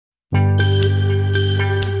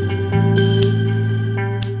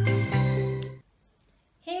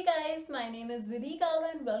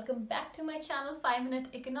welcome back to my channel 5-Minute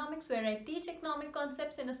Economics, where I teach economic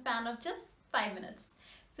concepts in a span of just 5 minutes.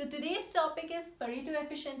 So today's topic is Pareto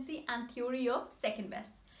efficiency and theory of second best.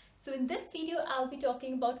 So in this video, I'll be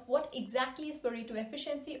talking about what exactly is Pareto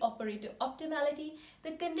efficiency or Pareto optimality,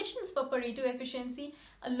 the conditions for Pareto efficiency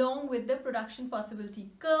along with the production possibility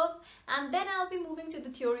curve, and then I'll be moving to the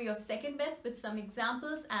theory of second best with some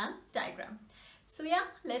examples and diagram. So yeah,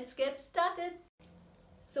 let's get started.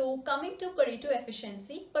 So coming to Pareto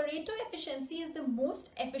efficiency is the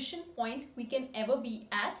most efficient point we can ever be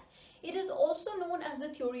at. It is also known as the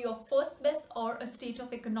theory of first best or a state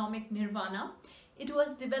of economic nirvana. It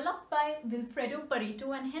was developed by Vilfredo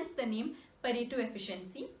Pareto and hence the name Pareto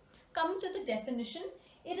efficiency. Coming to the definition,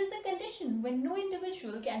 it is the condition when no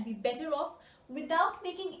individual can be better off without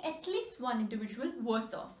making at least one individual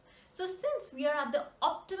worse off. So since we are at the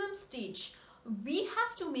optimum stage, we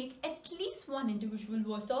have to make at least one individual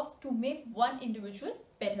worse off to make one individual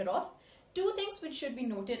better off. Two things which should be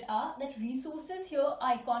noted are that resources here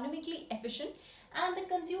are economically efficient and the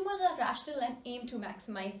consumers are rational and aim to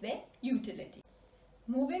maximize their utility.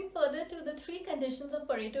 Moving further to the three conditions of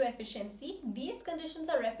Pareto efficiency, these conditions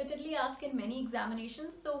are repeatedly asked in many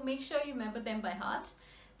examinations, so make sure you remember them by heart.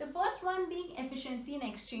 The first one being efficiency in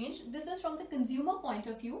exchange. This is from the consumer point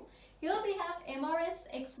of view. Here we have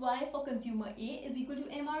MRS(xy) for consumer A is equal to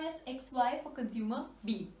MRS(xy) for consumer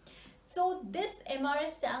B. So this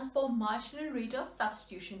MRS stands for marginal rate of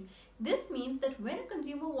substitution. This means that when a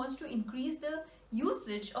consumer wants to increase the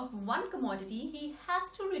usage of one commodity, he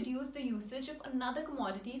has to reduce the usage of another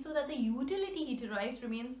commodity so that the utility he derives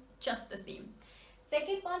remains just the same.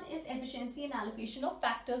 Second one is efficiency in allocation of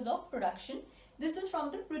factors of production. This is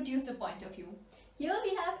from the producer point of view. Here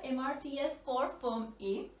we have MRTS for firm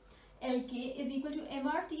A. LK is equal to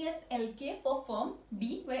MRTS LK for firm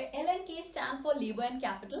B, where L and K stand for labor and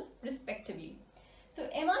capital respectively. So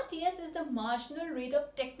MRTS is the marginal rate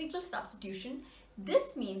of technical substitution.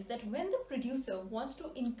 This means that when the producer wants to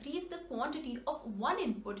increase the quantity of one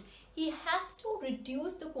input, he has to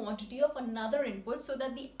reduce the quantity of another input so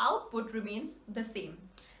that the output remains the same.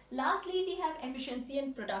 Lastly, we have efficiency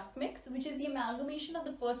in product mix, which is the amalgamation of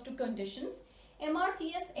the first two conditions.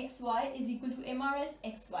 MRTS XY is equal to MRS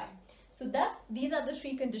XY. So thus, these are the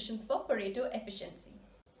three conditions for Pareto efficiency.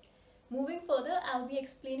 Moving further, I'll be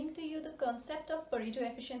explaining to you the concept of Pareto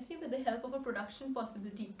efficiency with the help of a production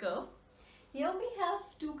possibility curve. Here we have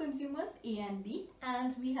two consumers A and B,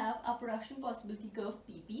 and we have a production possibility curve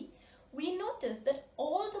PP. We notice that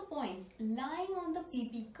all the points lying on the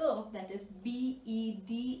PP curve, that is B, E,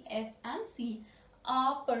 D, F and C,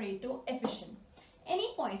 are Pareto efficient.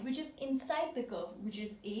 Any point which is inside the curve, which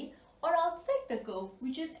is A, or outside the curve,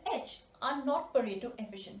 which is H, are not Pareto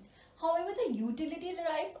efficient. However, the utility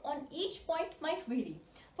derived on each point might vary.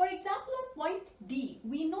 For example, on point D,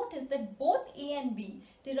 we notice that both A and B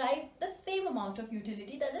derive the same amount of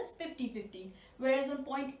utility, that is 50-50. Whereas on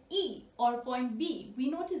point E or point B, we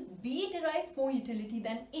notice B derives more utility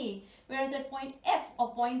than A. Whereas at point F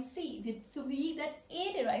or point C, we see that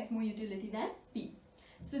A derives more utility than B.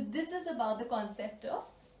 So this is about the concept of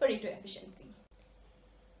Pareto efficiency.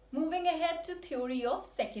 Moving ahead to theory of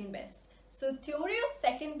second best. So theory of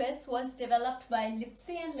second best was developed by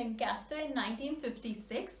Lipsey and Lancaster in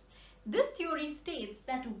 1956. This theory states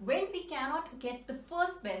that when we cannot get the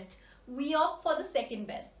first best, we opt for the second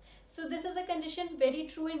best. So this is a condition very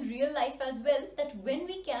true in real life as well, that when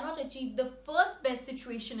we cannot achieve the first best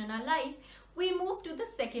situation in our life, we move to the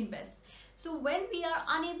second best. So when we are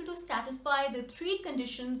unable to satisfy the three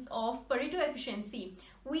conditions of Pareto efficiency,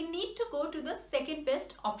 we need to go to the second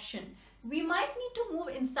best option. We might need to move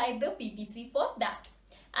inside the PPC for that.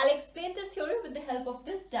 I'll explain this theory with the help of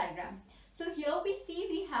this diagram. So here we see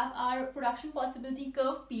we have our production possibility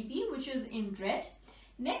curve PP, which is in red.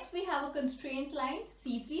 Next we have a constraint line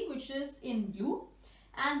CC, which is in blue.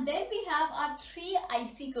 And then we have our three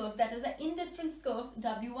IC curves, that is the indifference curves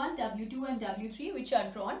W1, W2 and W3, which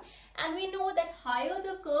are drawn. And we know that higher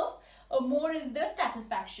the curve, more is the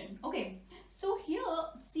satisfaction. Okay, so here,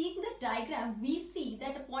 seeing the diagram, we see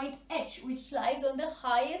that a point H, which lies on the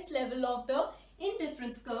highest level of the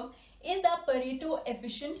indifference curve, is a Pareto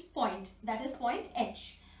efficient point, that is point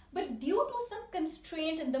H. But due to some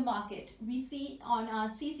constraint in the market, we see on our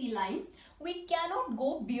CC line, we cannot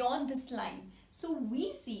go beyond this line. So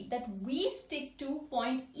we see that we stick to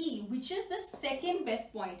point E, which is the second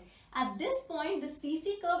best point. At this point, the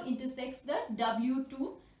CC curve intersects the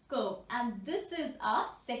W2 curve, and this is our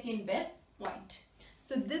second best point.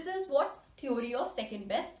 So this is what theory of second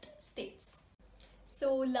best states.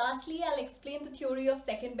 So lastly, I'll explain the theory of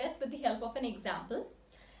second best with the help of an example.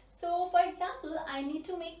 So for example, I need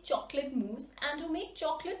to make chocolate mousse, and to make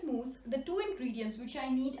chocolate mousse, the two ingredients which I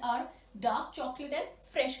need are dark chocolate and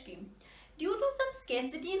fresh cream. Due to some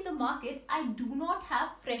scarcity in the market, I do not have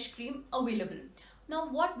fresh cream available. Now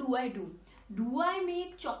what do I do? Do I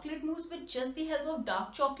make chocolate mousse with just the help of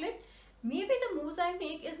dark chocolate? Maybe the mousse I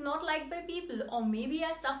make is not liked by people, or maybe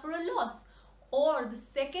I suffer a loss. Or the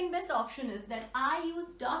second best option is that I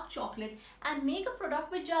use dark chocolate and make a product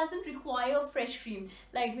which doesn't require fresh cream,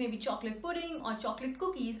 like maybe chocolate pudding or chocolate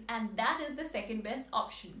cookies, and that is the second best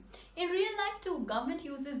option. In real life too, government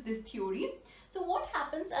uses this theory. So what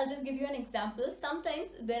happens, I'll just give you an example.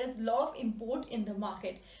 Sometimes there is a lot of import in the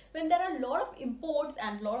market. When there are a lot of imports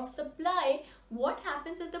and a lot of supply, what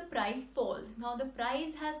happens is the price falls. Now the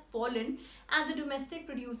price has fallen, and the domestic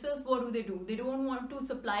producers, what do? They don't want to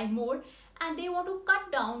supply more, and they want to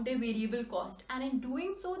cut down their variable cost, and in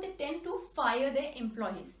doing so they tend to fire their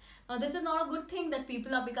employees. Now this is not a good thing that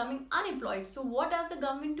people are becoming unemployed. So what does the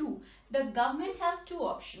government do? The government has two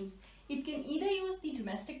options. It can either use the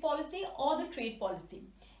domestic policy or the trade policy.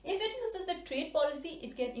 If it uses the trade policy,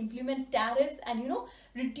 it can implement tariffs and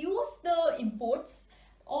reduce the imports,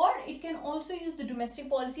 or it can also use the domestic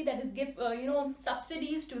policy, that is give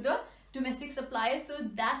subsidies to the domestic suppliers so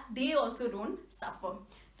that they also don't suffer.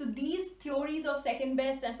 So these theories of second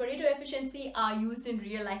best and Pareto efficiency are used in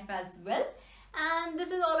real life as well. And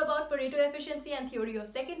this is all about Pareto efficiency and theory of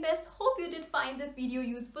second best. Hope you did find this video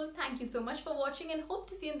useful. Thank you so much for watching, and hope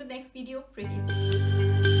to see you in the next video pretty soon.